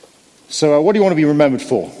So what do you want to be remembered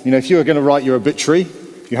for? You know, if you were going to write your obituary,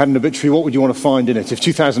 if you had an obituary, what would you want to find in it? If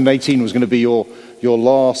 2018 was going to be your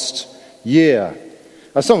last year.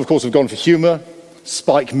 Some, of course, have gone for humour.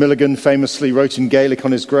 Spike Milligan famously wrote in Gaelic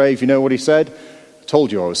on his grave, you know what he said? I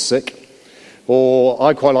told you I was sick. Or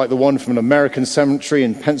I quite like the one from an American cemetery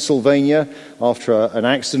in Pennsylvania after an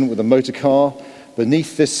accident with a motor car.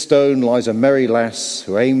 Beneath this stone lies a merry lass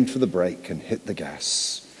who aimed for the brake and hit the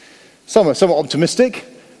gas. Some are somewhat optimistic.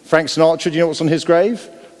 Frank Sinatra, do you know what's on his grave?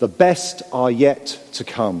 The best are yet to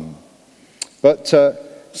come. But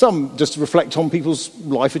some just reflect on people's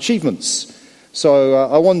life achievements. So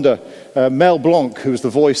I wonder, Mel Blanc, who was the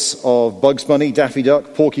voice of Bugs Bunny, Daffy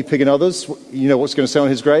Duck, Porky Pig and others, you know what's going to say on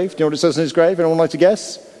his grave? Do you know what it says on his grave? Anyone like to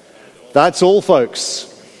guess? That's all, folks.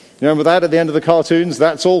 You remember that at the end of the cartoons?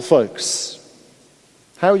 That's all, folks.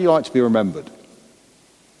 How would you like to be remembered?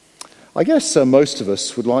 I guess most of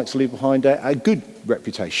us would like to leave behind a good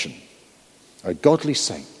reputation, a godly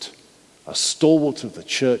saint, a stalwart of the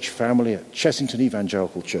church family at Chessington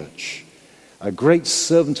Evangelical Church, a great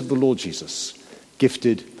servant of the Lord Jesus,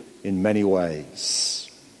 gifted in many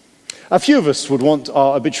ways. A few of us would want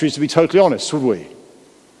our obituaries to be totally honest, would we?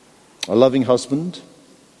 A loving husband,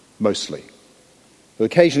 mostly, who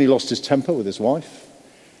occasionally lost his temper with his wife,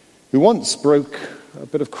 who once broke a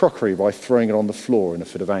bit of crockery by throwing it on the floor in a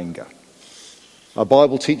fit of anger. A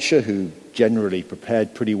Bible teacher who generally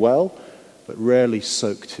prepared pretty well, but rarely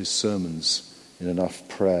soaked his sermons in enough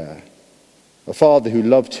prayer. A father who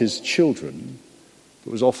loved his children,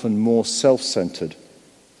 but was often more self-centered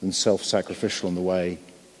than self-sacrificial in the way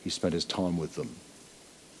he spent his time with them.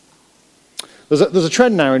 There's a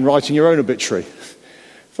trend now in writing your own obituary.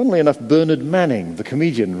 Funnily enough, Bernard Manning, the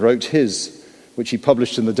comedian, wrote his, which he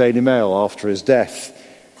published in the Daily Mail after his death.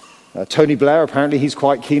 Tony Blair, apparently he's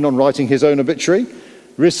quite keen on writing his own obituary,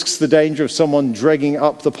 risks the danger of someone dragging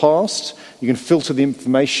up the past. You can filter the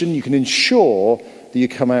information, you can ensure that you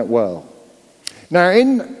come out well. Now,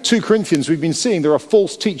 in 2 Corinthians, we've been seeing there are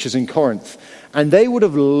false teachers in Corinth, and they would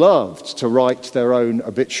have loved to write their own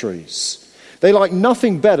obituaries. They like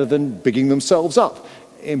nothing better than bigging themselves up,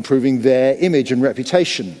 improving their image and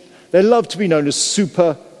reputation. They love to be known as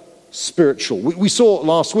super spiritual. We saw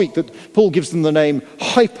last week that Paul gives them the name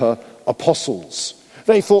hyper-apostles.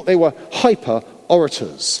 They thought they were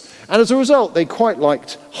hyper-orators. And as a result, they quite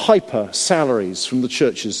liked hyper-salaries from the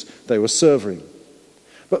churches they were serving.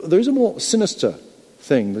 But there is a more sinister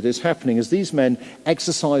thing that is happening as these men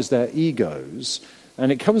exercise their egos, and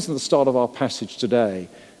it comes at the start of our passage today.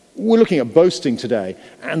 We're looking at boasting today,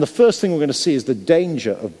 and the first thing we're going to see is the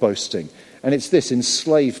danger of boasting, and it's this: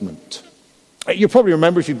 enslavement. You probably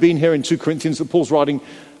remember, if you've been here in 2 Corinthians, that Paul's writing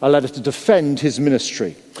a letter to defend his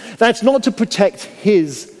ministry. That's not to protect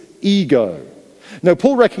his ego. No,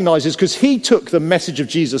 Paul recognizes, because he took the message of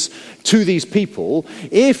Jesus to these people,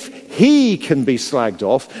 if he can be slagged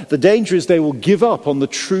off, the danger is they will give up on the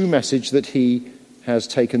true message that he has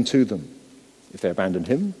taken to them. If they abandon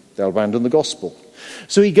him, they'll abandon the gospel.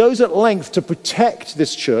 So he goes at length to protect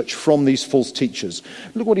this church from these false teachers.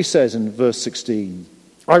 Look what he says in verse 16.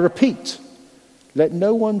 I repeat, let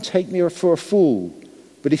no one take me for a fool,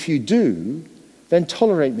 but if you do, then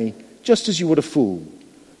tolerate me just as you would a fool,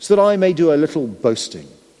 so that I may do a little boasting.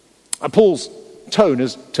 Paul's tone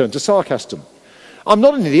has turned to sarcasm. I'm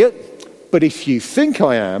not an idiot, but if you think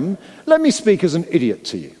I am, let me speak as an idiot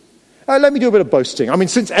to you. Let me do a bit of boasting. I mean,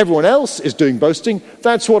 since everyone else is doing boasting,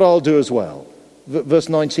 that's what I'll do as well. Verse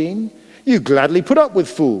 19, you gladly put up with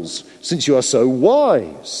fools, since you are so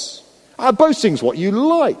wise. Boasting's what you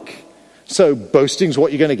like. So boasting's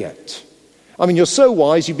what you're going to get. I mean, you're so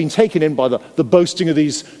wise, you've been taken in by the boasting of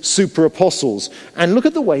these super apostles. And look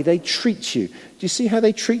at the way they treat you. Do you see how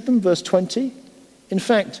they treat them? Verse 20. In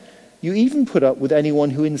fact, you even put up with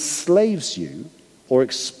anyone who enslaves you or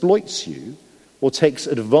exploits you or takes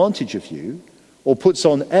advantage of you or puts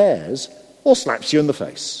on airs or slaps you in the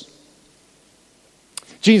face.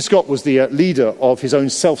 Gene Scott was the leader of his own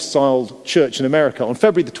self-styled church in America. On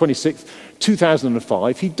February the 26th,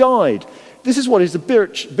 2005, he died. This is what his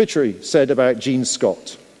obituary said about Gene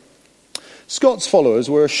Scott. Scott's followers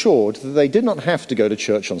were assured that they did not have to go to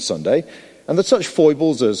church on Sunday, and that such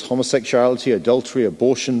foibles as homosexuality, adultery,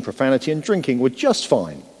 abortion, profanity, and drinking were just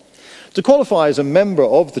fine. To qualify as a member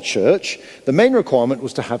of the church, the main requirement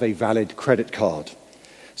was to have a valid credit card.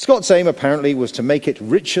 Scott's aim apparently was to make it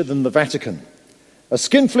richer than the Vatican. A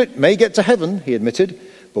skinflint may get to heaven, he admitted,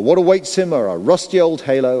 but what awaits him are a rusty old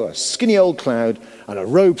halo, a skinny old cloud, and a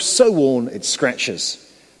robe so worn it scratches.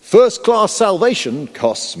 First-class salvation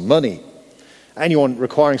costs money. Anyone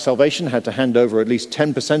requiring salvation had to hand over at least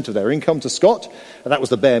 10% of their income to Scott, and that was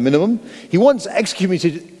the bare minimum. He once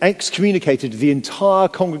excommunicated the entire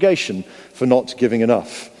congregation for not giving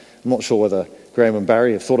enough. I'm not sure whether Graham and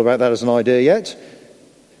Barry have thought about that as an idea yet.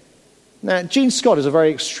 Now, Gene Scott is a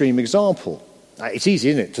very extreme example. It's easy,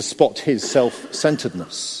 isn't it, to spot his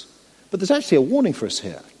self-centeredness. But there's actually a warning for us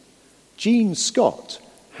here. Gene Scott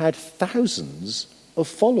had thousands of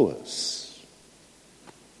followers.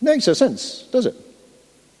 Makes no sense, does it?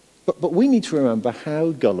 But we need to remember how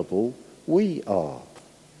gullible we are.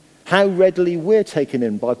 How readily we're taken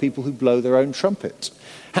in by people who blow their own trumpet.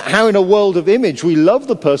 How in a world of image we love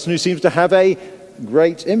the person who seems to have a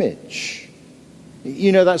great image.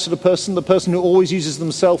 You know that sort of person, the person who always uses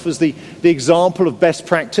themselves as the example of best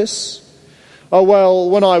practice? Oh, well,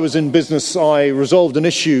 when I was in business, I resolved an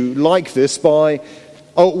issue like this by...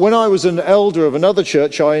 when I was an elder of another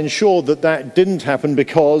church, I ensured that didn't happen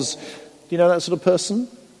because, you know that sort of person?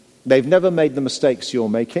 They've never made the mistakes you're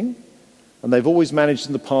making, and they've always managed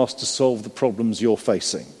in the past to solve the problems you're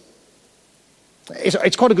facing.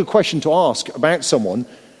 It's quite a good question to ask about someone.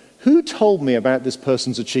 Who told me about this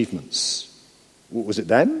person's achievements? Was it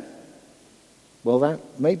them? Well,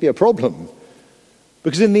 that may be a problem.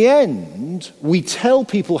 Because in the end, we tell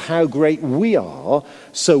people how great we are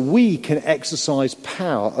so we can exercise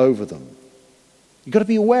power over them. You've got to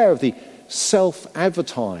be aware of the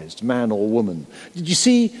self-advertised man or woman. Did you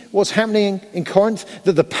see what's happening in Corinth?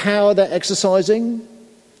 That the power they're exercising,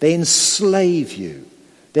 they enslave you.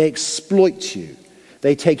 They exploit you.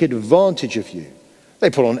 They take advantage of you. They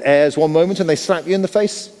put on airs one moment and they slap you in the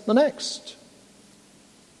face the next.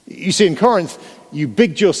 You see, in Corinth, you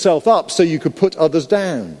bigged yourself up so you could put others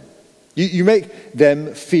down. You make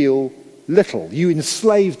them feel little. You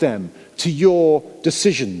enslave them to your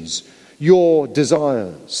decisions, your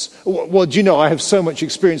desires. Well, do you know, I have so much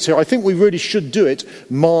experience here. I think we really should do it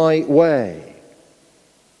my way.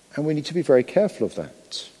 And we need to be very careful of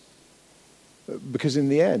that. Because in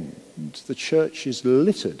the end, the church is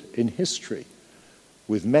littered in history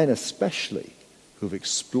with men especially who've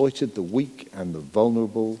exploited the weak and the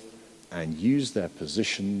vulnerable and used their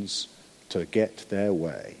positions to get their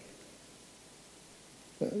way.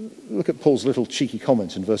 Look at Paul's little cheeky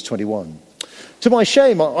comment in verse 21. To my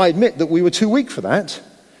shame, I admit that we were too weak for that.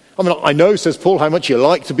 I mean, I know, says Paul, how much you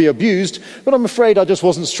like to be abused, but I'm afraid I just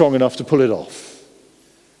wasn't strong enough to pull it off.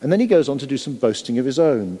 And then he goes on to do some boasting of his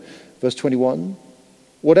own. Verse 21,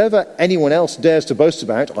 whatever anyone else dares to boast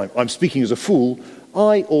about, I'm speaking as a fool,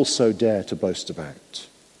 I also dare to boast about.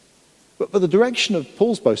 But the direction of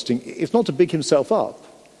Paul's boasting is not to big himself up.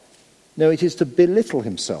 No, it is to belittle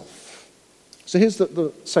himself. So here's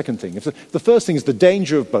the second thing. If the first thing is the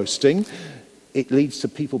danger of boasting, it leads to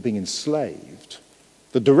people being enslaved.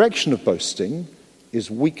 The direction of boasting is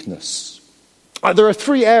weakness. There are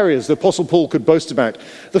three areas the Apostle Paul could boast about.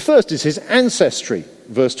 The first is his ancestry,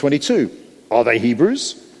 verse 22. Are they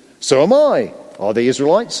Hebrews? So am I. Are they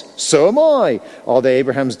Israelites? So am I. Are they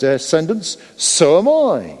Abraham's descendants? So am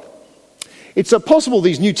I. It's possible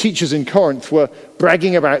these new teachers in Corinth were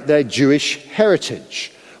bragging about their Jewish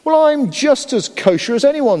heritage. Well, I'm just as kosher as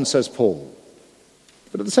anyone, says Paul.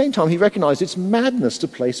 But at the same time, he recognized it's madness to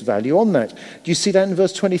place value on that. Do you see that in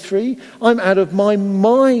verse 23? I'm out of my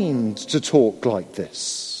mind to talk like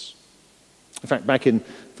this. In fact, back in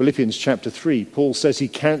Philippians chapter 3, Paul says he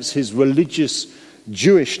counts his religious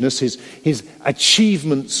Jewishness, his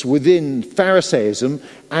achievements within Pharisaism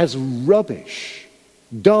as rubbish,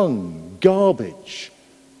 dung, garbage,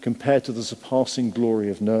 compared to the surpassing glory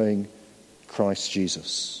of knowing Christ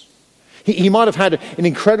Jesus. He might have had an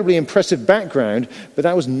incredibly impressive background, but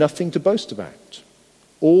that was nothing to boast about.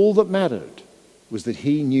 All that mattered was that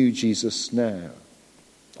he knew Jesus now.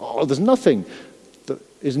 There's nothing that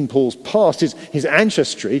is in Paul's past, his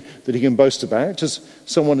ancestry, that he can boast about. As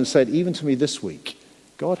someone has said, even to me this week,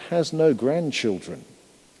 God has no grandchildren.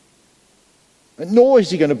 Nor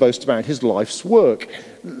is he going to boast about his life's work.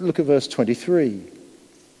 Look at verse 23.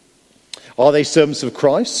 Are they servants of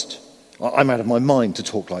Christ? I'm out of my mind to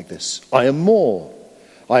talk like this. I am more.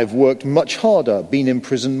 I have worked much harder, been in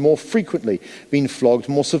prison more frequently, been flogged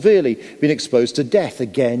more severely, been exposed to death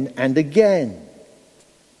again and again.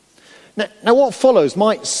 Now what follows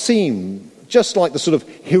might seem just like the sort of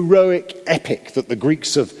heroic epic that the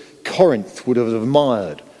Greeks of Corinth would have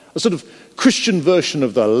admired, a sort of Christian version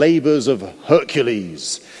of the labors of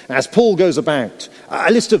Hercules, as Paul goes about,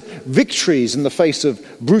 a list of victories in the face of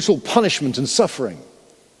brutal punishment and suffering.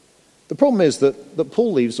 The problem is that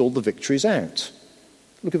Paul leaves all the victories out.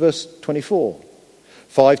 Look at verse 24.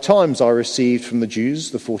 5 times I received from the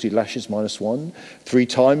Jews the 40 lashes minus 1. 3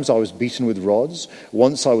 times I was beaten with rods.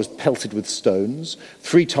 Once I was pelted with stones.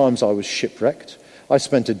 3 times I was shipwrecked. I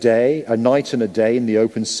spent a night and a day in the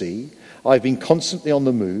open sea. I've been constantly on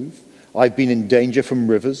the move. I've been in danger from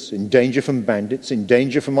rivers, in danger from bandits, in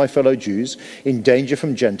danger from my fellow Jews, in danger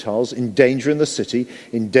from Gentiles, in danger in the city,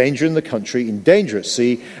 in danger in the country, in danger at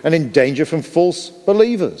sea, and in danger from false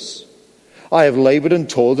believers. I have labored and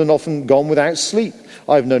toiled and often gone without sleep.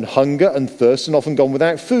 I have known hunger and thirst and often gone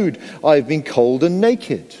without food. I have been cold and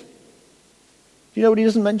naked. Do you know what he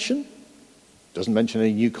doesn't mention? Doesn't mention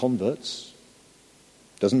any new converts.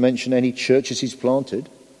 Doesn't mention any churches he's planted.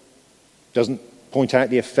 Doesn't point out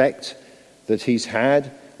the effect that he's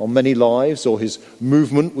had on many lives or his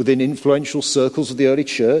movement within influential circles of the early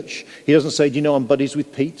church. He doesn't say, do you know I'm buddies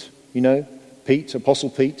with Pete? You know, Pete, Apostle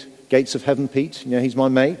Pete, Gates of Heaven Pete. You know, he's my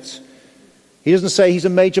mate. He doesn't say he's a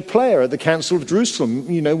major player at the Council of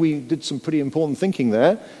Jerusalem. You know, we did some pretty important thinking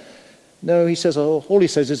there. No, he says, all he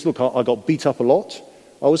says is, look, I got beat up a lot.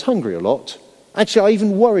 I was hungry a lot. Actually, I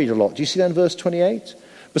even worried a lot. Do you see that in verse 28?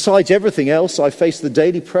 Besides everything else, I faced the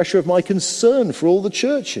daily pressure of my concern for all the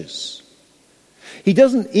churches. He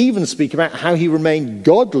doesn't even speak about how he remained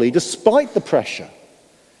godly despite the pressure.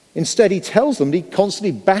 Instead, he tells them that he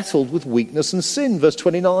constantly battled with weakness and sin. Verse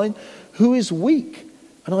 29, who is weak?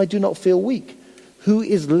 And I do not feel weak. Who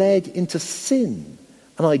is led into sin?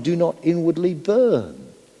 And I do not inwardly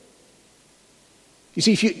burn. You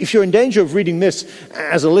see, if you're in danger of reading this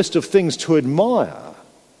as a list of things to admire,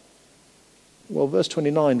 well, verse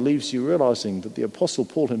 29 leaves you realizing that the Apostle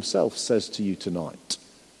Paul himself says to you tonight,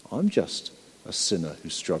 I'm just a sinner who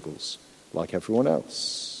struggles like everyone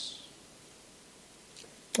else.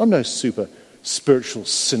 I'm no super spiritual,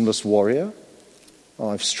 sinless warrior.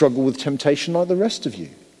 I've struggled with temptation like the rest of you.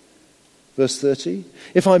 Verse 30,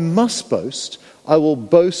 if I must boast, I will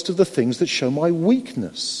boast of the things that show my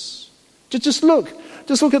weakness. Just look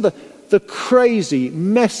at the crazy,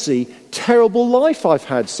 messy, terrible life I've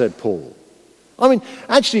had, said Paul. I mean,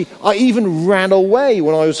 actually, I even ran away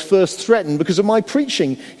when I was first threatened because of my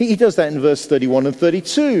preaching. He does that in verse 31 and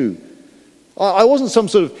 32. I wasn't some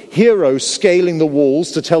sort of hero scaling the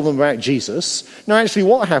walls to tell them about Jesus. No, actually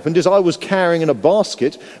what happened is I was carrying in a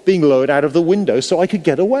basket being lowered out of the window so I could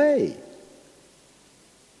get away.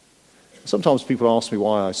 Sometimes people ask me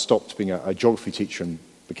why I stopped being a geography teacher and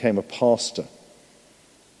became a pastor.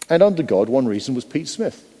 And under God, one reason was Pete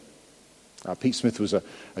Smith. Pete Smith was a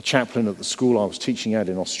chaplain at the school I was teaching at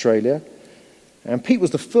in Australia. And Pete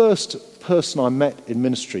was the first person I met in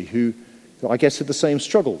ministry who I guess had the same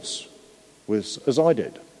struggles as I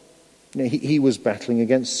did. You know, he was battling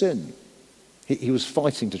against sin. He was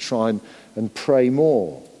fighting to try and pray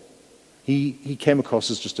more. He came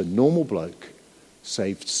across as just a normal bloke,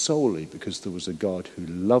 saved solely because there was a God who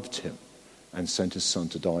loved him and sent his son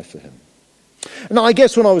to die for him. And I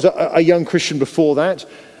guess when I was a young Christian before that,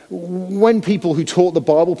 when people who taught the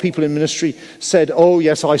Bible, people in ministry, said, oh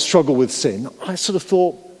yes, I struggle with sin, I sort of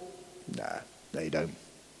thought, no you don't.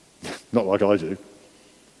 Not like I do.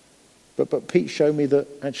 But Pete showed me that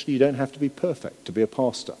actually you don't have to be perfect to be a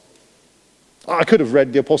pastor. I could have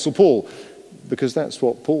read the Apostle Paul, because that's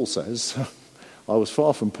what Paul says. I was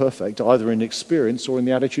far from perfect, either in experience or in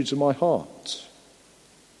the attitudes of my heart.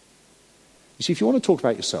 You see, if you want to talk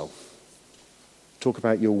about yourself, talk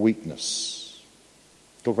about your weakness,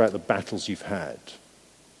 talk about the battles you've had,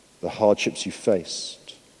 the hardships you've faced.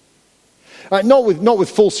 Not with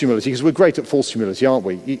false humility, because we're great at false humility, aren't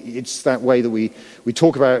we? It's that way that we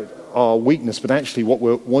talk about our weakness, but actually what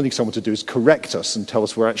we're wanting someone to do is correct us and tell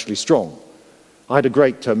us we're actually strong. I had a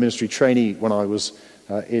great ministry trainee when I was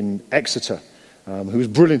in Exeter, who was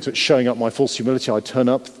brilliant at showing up my false humility. I'd turn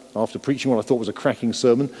up after preaching what I thought was a cracking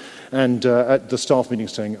sermon, and at the staff meeting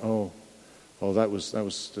saying, oh, that was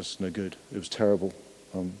just no good. It was terrible.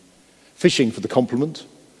 Fishing for the compliment.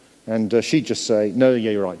 And she'd just say, no,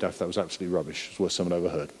 yeah, you're right, Daff, that was absolutely rubbish. It's worse someone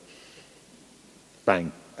overheard.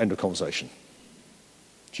 Bang, end of conversation.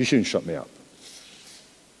 She shouldn't shut me up.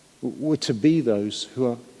 We're to be those who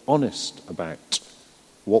are honest about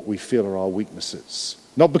what we feel are our weaknesses.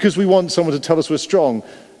 Not because we want someone to tell us we're strong,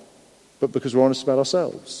 but because we're honest about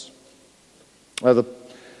ourselves. The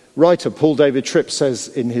writer, Paul David Tripp, says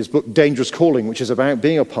in his book, Dangerous Calling, which is about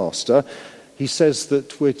being a pastor, he says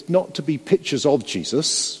that we're not to be pictures of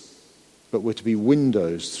Jesus, but we're to be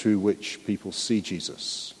windows through which people see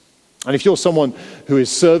Jesus. And if you're someone who is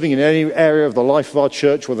serving in any area of the life of our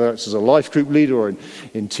church, whether it's as a life group leader or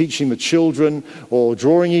in teaching the children or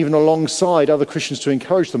drawing even alongside other Christians to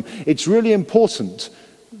encourage them, it's really important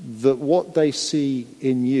that what they see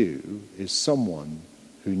in you is someone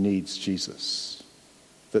who needs Jesus.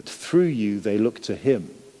 that through you they look to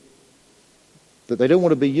him. That they don't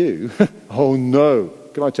want to be you. Oh no.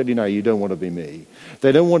 Can I tell you now, you don't want to be me.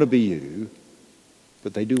 They don't want to be you,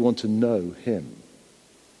 but they do want to know him.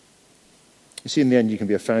 You see, in the end, you can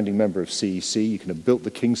be a founding member of CEC. You can have built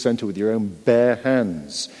the King Centre with your own bare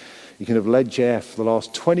hands. You can have led JF for the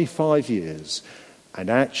last 25 years. And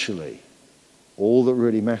actually, all that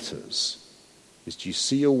really matters is, do you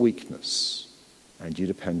see your weakness and do you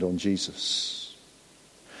depend on Jesus?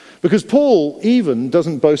 Because Paul even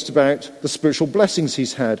doesn't boast about the spiritual blessings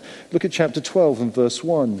he's had. Look at chapter 12 and verse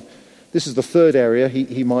 1. This is the third area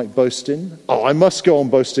he might boast in. Oh, I must go on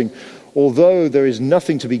boasting. Although there is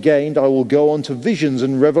nothing to be gained, I will go on to visions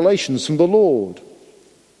and revelations from the Lord.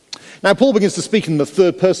 Now, Paul begins to speak in the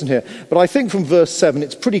third person here, but I think from verse 7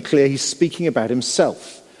 it's pretty clear he's speaking about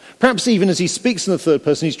himself. Perhaps even as he speaks in the third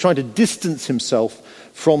person, he's trying to distance himself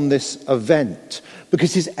from this event,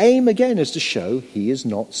 because his aim again is to show he is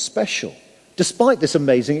not special, despite this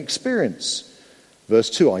amazing experience. Verse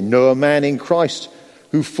 2, I know a man in Christ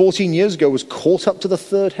who 14 years ago was caught up to the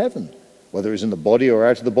third heaven. Whether he's in the body or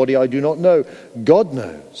out of the body, I do not know. God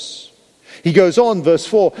knows. He goes on, verse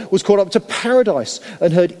 4, was caught up to paradise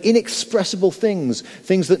and heard inexpressible things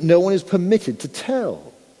that no one is permitted to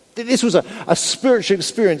tell. This was a spiritual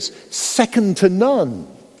experience second to none.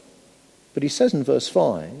 But he says in verse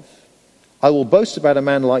 5, I will boast about a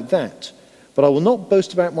man like that, but I will not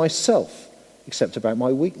boast about myself, except about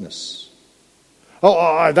my weakness.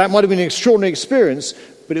 That might have been an extraordinary experience,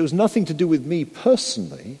 but it was nothing to do with me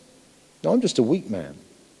personally. No, I'm just a weak man.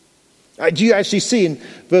 Do you actually see in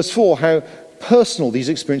verse 4 how personal these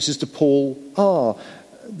experiences to Paul are?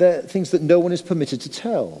 They're things that no one is permitted to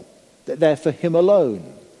tell. They're for him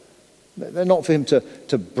alone. They're not for him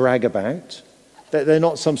to brag about. They're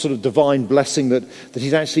not some sort of divine blessing that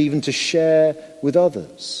he's actually even to share with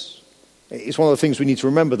others. It's one of the things we need to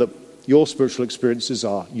remember, that your spiritual experiences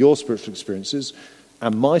are your spiritual experiences,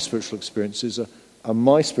 and my spiritual experiences are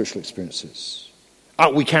my spiritual experiences.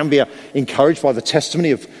 We can be encouraged by the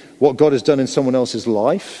testimony of what God has done in someone else's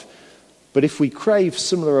life. But if we crave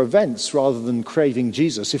similar events rather than craving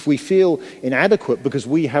Jesus, if we feel inadequate because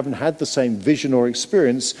we haven't had the same vision or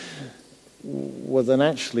experience, well, then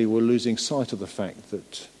actually we're losing sight of the fact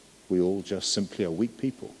that we all just simply are weak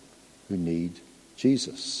people who need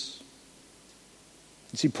Jesus.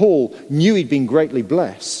 You see, Paul knew he'd been greatly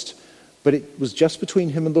blessed, but it was just between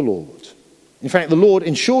him and the Lord. In fact, the Lord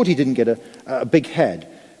ensured he didn't get a big head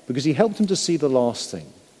because he helped him to see the last thing,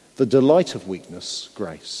 the delight of weakness,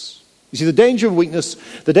 grace. You see, the danger of weakness,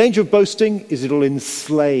 the danger of boasting is it'll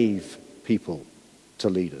enslave people to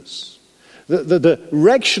leaders. The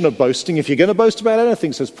direction of boasting, if you're going to boast about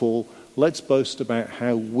anything, says Paul, let's boast about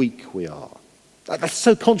how weak we are. That's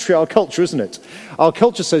so contrary to our culture, isn't it? Our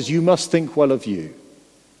culture says you must think well of you.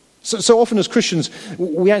 So often as Christians,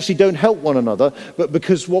 we actually don't help one another, but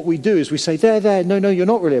because what we do is we say, there, no, you're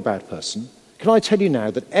not really a bad person. Can I tell you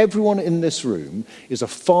now that everyone in this room is a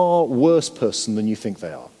far worse person than you think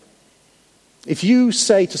they are? If you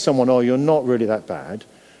say to someone, oh, you're not really that bad,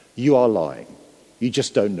 you are lying. You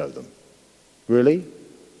just don't know them. Really?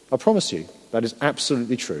 I promise you, that is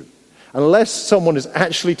absolutely true. Unless someone is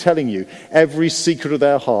actually telling you every secret of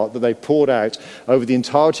their heart that they poured out over the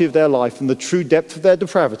entirety of their life and the true depth of their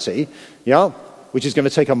depravity, which is going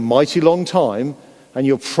to take a mighty long time, and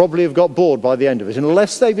you'll probably have got bored by the end of it.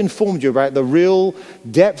 Unless they've informed you about the real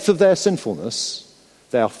depth of their sinfulness,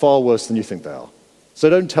 they are far worse than you think they are. So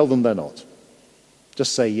don't tell them they're not.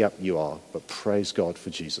 Just say, yep, you are, but praise God for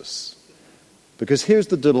Jesus. Because here's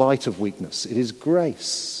the delight of weakness. It is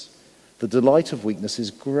grace. The delight of weakness is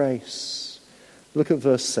grace. Look at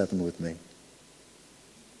verse 7 with me.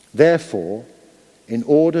 Therefore, in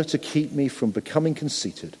order to keep me from becoming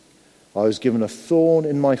conceited, I was given a thorn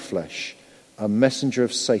in my flesh, a messenger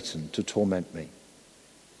of Satan to torment me.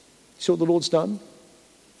 See what the Lord's done?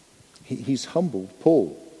 He's humbled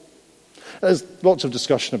Paul. There's lots of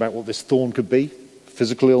discussion about what this thorn could be.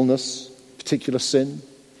 Physical illness, particular sin.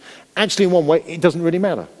 Actually, in one way, it doesn't really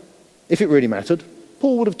matter. If it really mattered,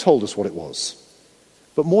 Paul would have told us what it was.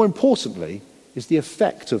 But more importantly is the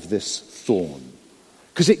effect of this thorn,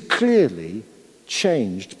 because it clearly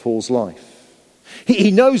changed Paul's life. He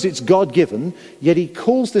knows it's God-given, yet he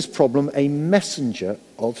calls this problem a messenger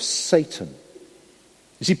of Satan.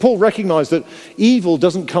 You see, Paul recognized that evil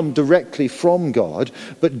doesn't come directly from God,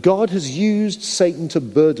 but God has used Satan to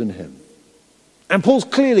burden him. And Paul's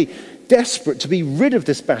clearly desperate to be rid of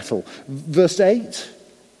this battle. Verse 8,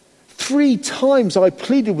 3 times I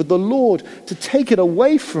pleaded with the Lord to take it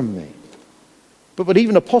away from me. But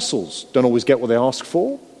even apostles don't always get what they ask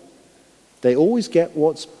for. They always get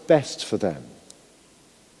what's best for them.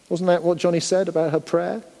 Wasn't that what Johnny said about her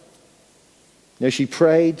prayer? She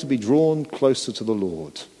prayed to be drawn closer to the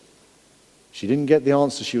Lord. She didn't get the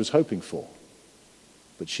answer she was hoping for,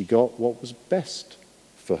 but she got what was best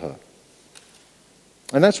for her.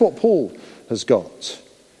 And that's what Paul has got.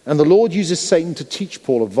 And the Lord uses Satan to teach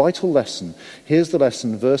Paul a vital lesson. Here's the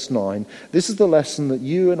lesson, verse 9. This is the lesson that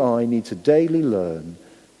you and I need to daily learn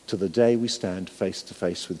to the day we stand face to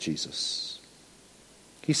face with Jesus.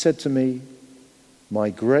 He said to me, "My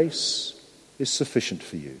grace is sufficient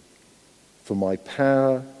for you, for my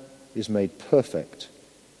power is made perfect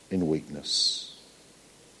in weakness."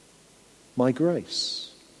 My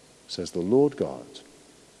grace, says the Lord God,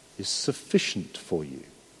 is sufficient for you.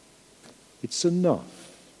 It's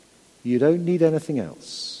enough. You don't need anything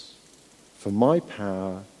else. For my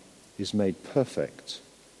power is made perfect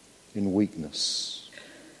in weakness.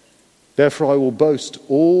 Therefore I will boast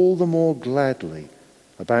all the more gladly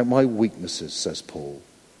about my weaknesses, says Paul,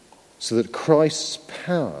 so that Christ's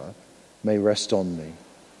power may rest on me.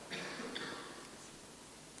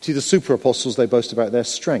 See, the super apostles, they boast about their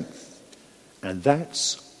strength. And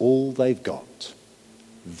that's all they've got.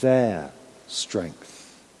 Their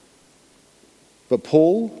strength. But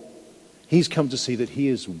Paul, he's come to see that he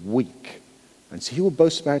is weak. And so he will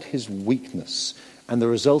boast about his weakness. And the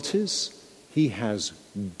result is he has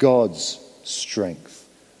God's strength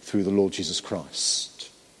through the Lord Jesus Christ.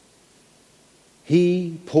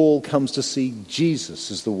 He, Paul, comes to see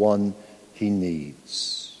Jesus as the one he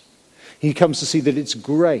needs. He comes to see that it's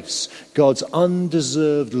grace, God's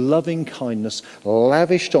undeserved loving kindness,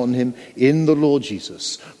 lavished on him in the Lord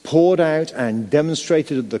Jesus, poured out and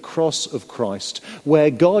demonstrated at the cross of Christ,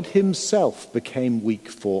 where God himself became weak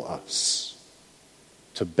for us,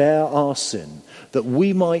 to bear our sin, that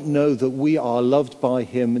we might know that we are loved by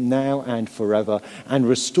him now and forever, and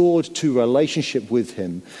restored to relationship with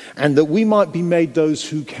him, and that we might be made those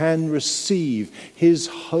who can receive his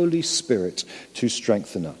Holy Spirit to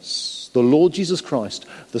strengthen us. The Lord Jesus Christ,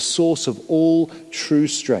 the source of all true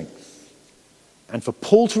strength. And for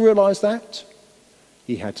Paul to realize that,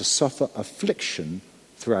 he had to suffer affliction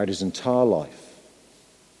throughout his entire life.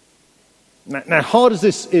 Now, hard as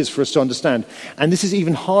this is for us to understand, and this is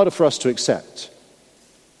even harder for us to accept,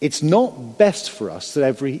 it's not best for us that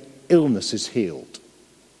every illness is healed.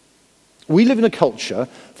 We live in a culture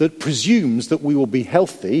that presumes that we will be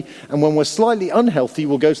healthy, and when we're slightly unhealthy,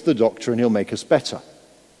 we'll go to the doctor and he'll make us better.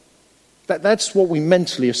 That's what we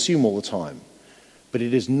mentally assume all the time. But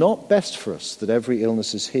it is not best for us that every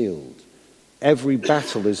illness is healed. Every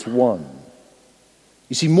battle is won.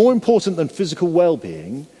 You see, more important than physical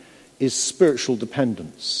well-being is spiritual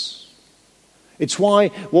dependence. It's why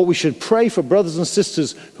what we should pray for brothers and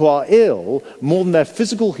sisters who are ill more than their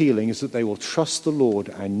physical healing is that they will trust the Lord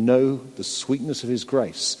and know the sweetness of his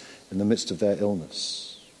grace in the midst of their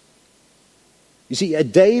illness. You see, a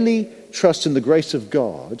daily trust in the grace of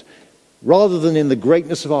God rather than in the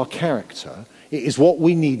greatness of our character is what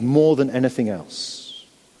we need more than anything else.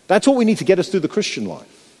 That's what we need to get us through the Christian life.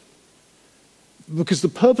 Because the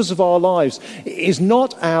purpose of our lives is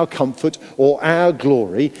not our comfort or our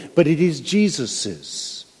glory, but it is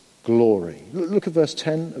Jesus' glory. Look at verse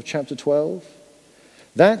 10 of chapter 12.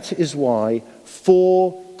 That is why,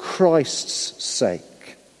 for Christ's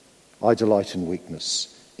sake, I delight in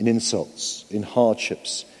weakness, in insults, in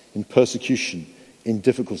hardships, in persecution, in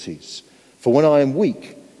difficulties. For when I am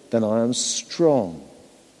weak, then I am strong.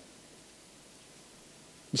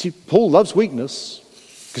 You see, Paul loves weakness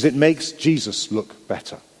because it makes Jesus look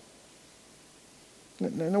better.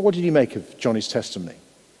 Now, what did you make of Johnny's testimony?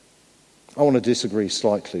 I want to disagree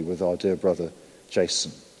slightly with our dear brother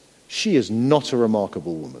Jason. She is not a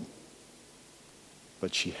remarkable woman,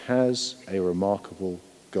 but she has a remarkable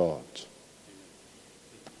God.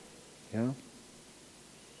 Yeah?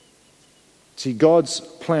 See, God's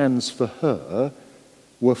plans for her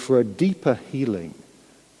were for a deeper healing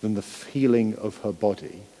than the healing of her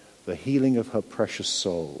body, the healing of her precious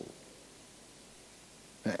soul.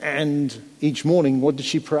 And each morning, what did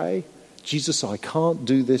she pray? Jesus, I can't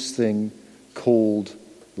do this thing called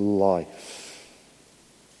life.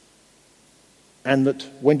 And that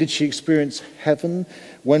when did she experience heaven?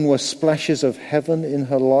 When were splashes of heaven in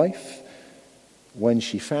her life? When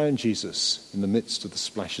she found Jesus in the midst of the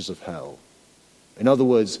splashes of hell. In other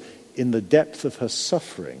words, in the depth of her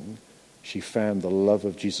suffering, she found the love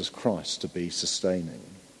of Jesus Christ to be sustaining.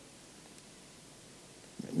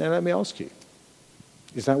 Now let me ask you,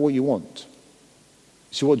 is that what you want?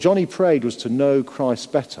 See, what Johnny prayed was to know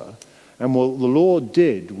Christ better, and what the Lord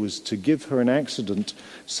did was to give her an accident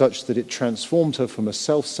such that it transformed her from a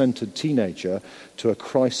self-centered teenager to a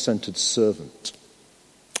Christ-centered servant.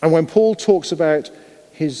 And when Paul talks about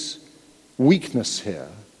his weakness here.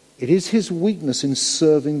 It is his weakness in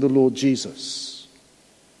serving the Lord Jesus.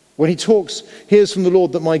 When he hears from the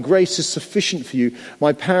Lord that my grace is sufficient for you,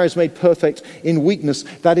 my power is made perfect in weakness,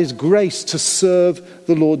 that is grace to serve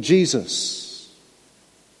the Lord Jesus.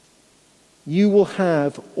 You will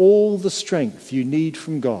have all the strength you need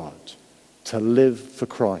from God to live for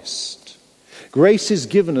Christ. Grace is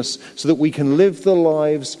given us so that we can live the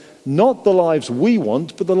lives, not the lives we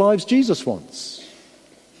want, but the lives Jesus wants.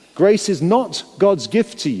 Grace is not God's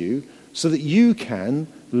gift to you so that you can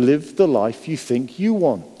live the life you think you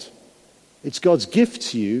want. It's God's gift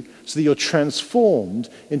to you so that you're transformed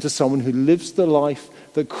into someone who lives the life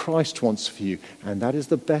that Christ wants for you. And that is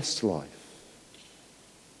the best life.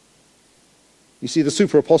 You see, the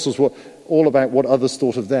super apostles were all about what others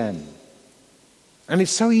thought of them. And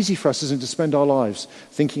it's so easy for us, isn't it, to spend our lives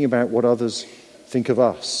thinking about what others think of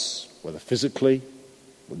us, whether physically,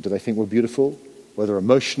 do they think we're beautiful? Whether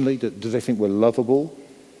emotionally, do they think we're lovable?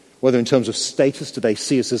 Whether in terms of status, do they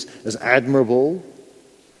see us as admirable?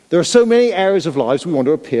 There are so many areas of lives we want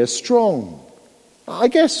to appear strong. I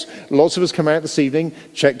guess lots of us come out this evening,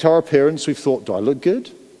 checked our appearance, we've thought, do I look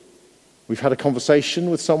good? We've had a conversation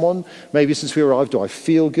with someone, maybe since we arrived, do I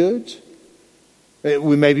feel good?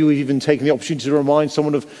 Maybe we've even taken the opportunity to remind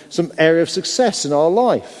someone of some area of success in our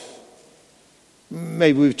life.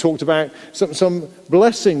 Maybe we've talked about some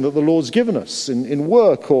blessing that the Lord's given us in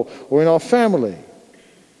work or in our family.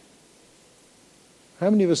 How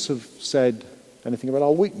many of us have said anything about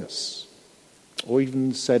our weakness? Or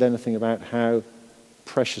even said anything about how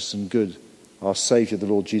precious and good our Saviour, the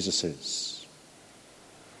Lord Jesus, is?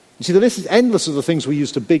 You see, the list is endless of the things we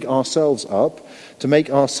use to big ourselves up, to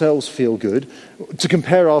make ourselves feel good, to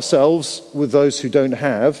compare ourselves with those who don't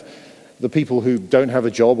have, the people who don't have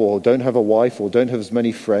a job or don't have a wife or don't have as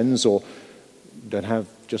many friends or don't have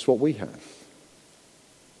just what we have.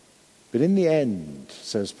 But in the end,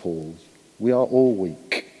 says Paul, we are all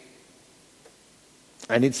weak.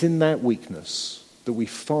 And it's in that weakness that we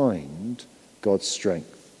find God's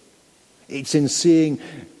strength. It's in seeing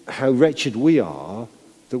how wretched we are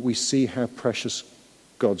that we see how precious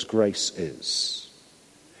God's grace is.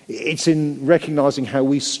 It's in recognizing how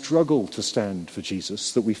we struggle to stand for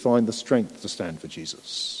Jesus that we find the strength to stand for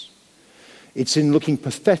Jesus. It's in looking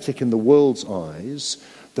pathetic in the world's eyes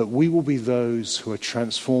that we will be those who are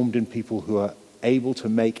transformed in people who are able to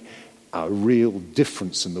make a real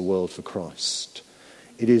difference in the world for Christ.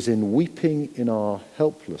 It is in weeping in our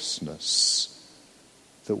helplessness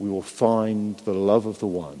that we will find the love of the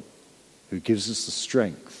one who gives us the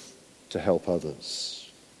strength to help others.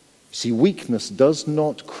 See, weakness does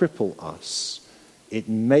not cripple us. It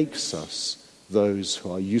makes us those who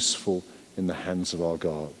are useful in the hands of our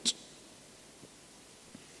God.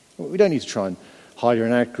 We don't need to try and hide our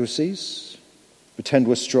inadequacies, pretend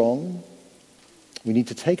we're strong. We need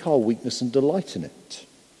to take our weakness and delight in it.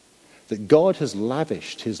 That God has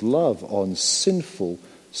lavished his love on sinful,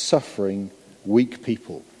 suffering, weak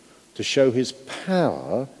people to show his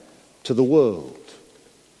power to the world,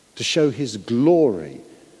 to show his glory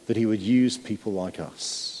that he would use people like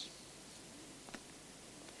us.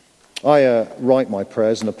 I write my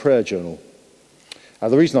prayers in a prayer journal.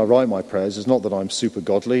 The reason I write my prayers is not that I'm super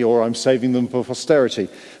godly or I'm saving them for posterity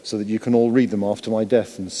so that you can all read them after my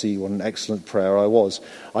death and see what an excellent prayer I was.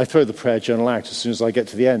 I throw the prayer journal out as soon as I get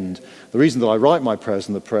to the end. The reason that I write my prayers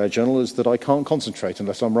in the prayer journal is that I can't concentrate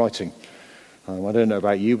unless I'm writing. I don't know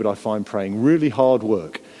about you, but I find praying really hard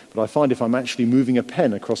work. But I find if I'm actually moving a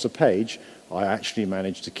pen across a page, I actually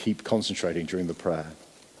manage to keep concentrating during the prayer.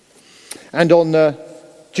 And on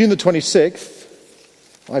June the 26th,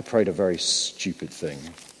 I prayed a very stupid thing.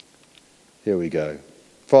 Here we go.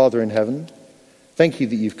 Father in heaven, thank you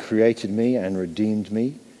that you've created me and redeemed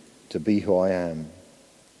me to be who I am.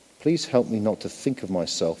 Please help me not to think of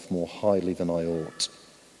myself more highly than I ought,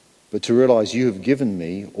 but to realize you have given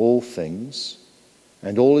me all things,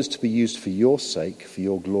 and all is to be used for your sake, for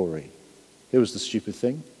your glory. Here was the stupid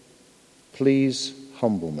thing. Please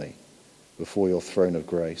humble me before your throne of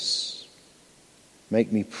grace.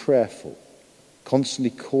 Make me prayerful, constantly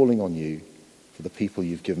calling on you for the people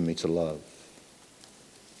you've given me to love.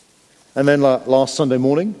 And then last Sunday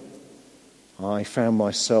morning, I found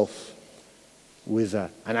myself with an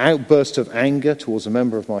outburst of anger towards a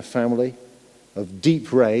member of my family, of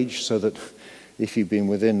deep rage, so that if you'd been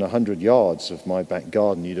within 100 yards of my back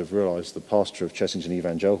garden, you'd have realized the pastor of Chessington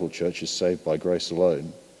Evangelical Church is saved by grace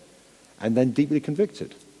alone. And then deeply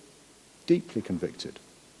convicted.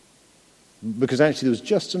 Because actually there was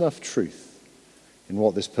just enough truth in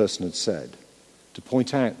what this person had said to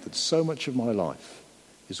point out that so much of my life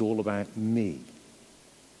is all about me,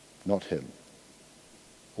 not him.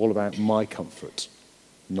 all about my comfort,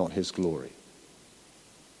 not his glory.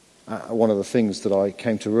 One of the things that I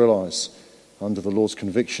came to realize under the Lord's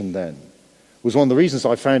conviction then was one of the reasons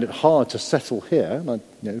I found it hard to settle here, and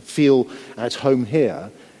I feel at home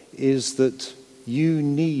here, is that you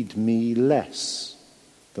need me less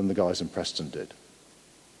than the guys in Preston did.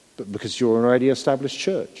 But because you're an already established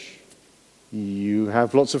church, you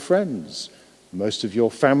have lots of friends, most of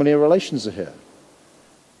your family and relations are here.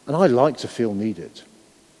 And I like to feel needed.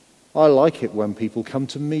 I like it when people come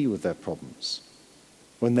to me with their problems,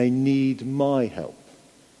 when they need my help,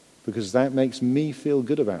 because that makes me feel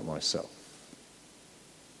good about myself.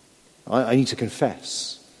 I need to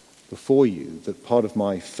confess before you that part of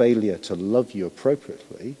my failure to love you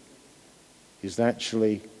appropriately is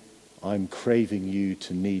actually I'm craving you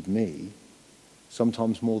to need me,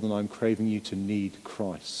 sometimes more than I'm craving you to need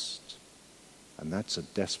Christ. And that's a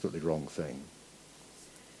desperately wrong thing.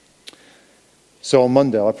 So on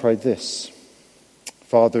Monday I prayed this: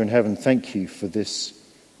 Father in heaven, thank you for this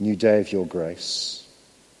new day of your grace.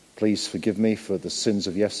 Please forgive me for the sins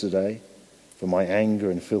of yesterday, for my anger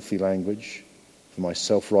and filthy language, for my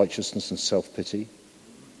self-righteousness and self-pity,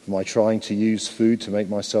 for my trying to use food to make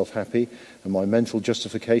myself happy and my mental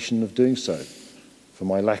justification of doing so, for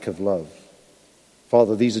my lack of love.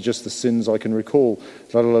 Father, these are just the sins I can recall,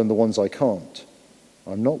 let alone the ones I can't.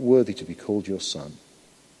 I'm not worthy to be called your son.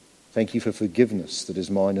 Thank you for forgiveness that is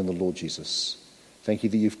mine in the Lord Jesus. Thank you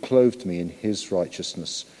that you've clothed me in his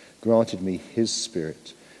righteousness, granted me his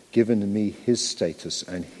spirit, given me his status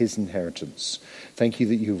and his inheritance. Thank you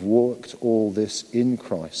that you've worked all this in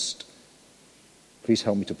Christ. Please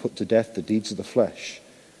help me to put to death the deeds of the flesh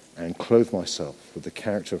and clothe myself with the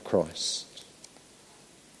character of Christ.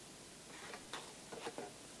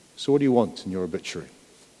 So what do you want in your obituary?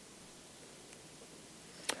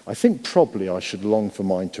 I think probably I should long for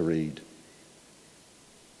mine to read: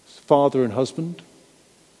 father and husband,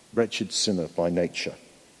 wretched sinner by nature,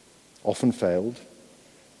 often failed,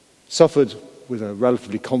 suffered with a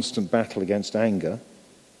relatively constant battle against anger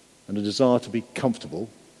and a desire to be comfortable,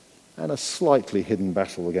 and a slightly hidden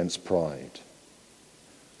battle against pride,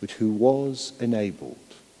 but who was enabled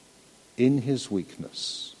in his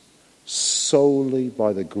weakness solely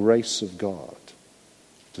by the grace of God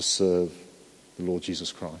to serve the Lord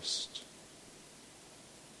Jesus Christ.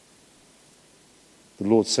 The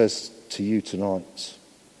Lord says to you tonight,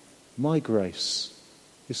 my grace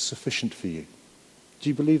is sufficient for you. Do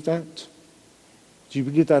you believe that? Do you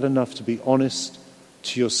believe that enough to be honest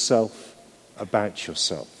to yourself about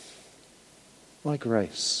yourself? My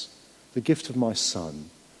grace, the gift of my Son,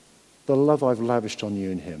 the love I've lavished on you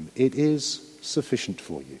in him, it is sufficient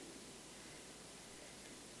for you.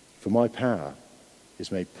 For my power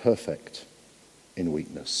is made perfect in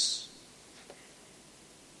weakness.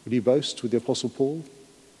 Will you boast with the Apostle Paul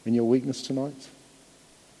in your weakness tonight?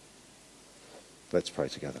 Let's pray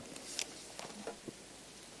together.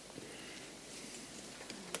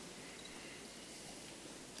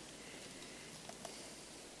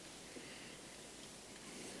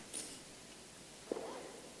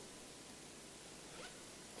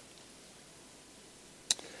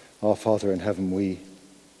 Our Father in heaven, we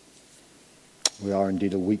are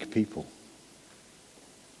indeed a weak people.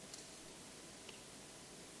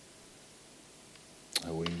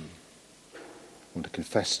 We want to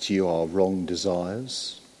confess to you our wrong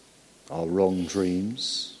desires, our wrong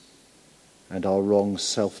dreams, and our wrong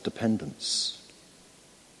self-dependence.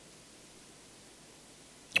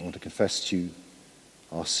 I want to confess to you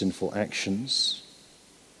our sinful actions,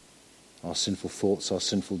 our sinful thoughts, our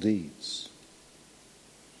sinful deeds.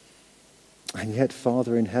 And yet,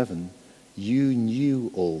 Father in heaven, you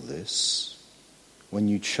knew all this when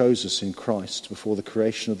you chose us in Christ before the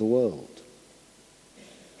creation of the world.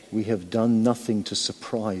 We have done nothing to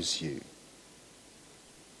surprise you.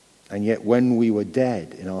 And yet when we were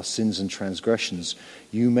dead in our sins and transgressions,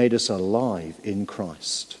 you made us alive in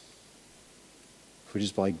Christ. For it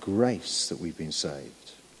is by grace that we've been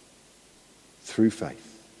saved, through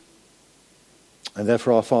faith. And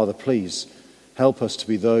therefore, our Father, please help us to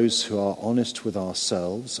be those who are honest with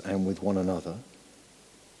ourselves and with one another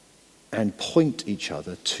and point each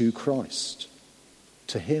other to Christ,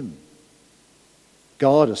 to him.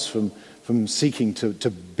 Guard us from seeking to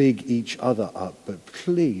big each other up, but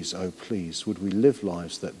please, oh please, would we live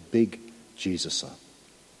lives that big Jesus up.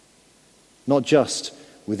 Not just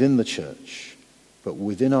within the church, but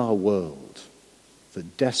within our world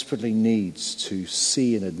that desperately needs to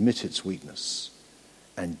see and admit its weakness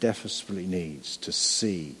and desperately needs to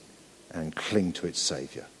see and cling to its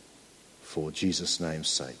Saviour. For Jesus' name's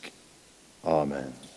sake. Amen.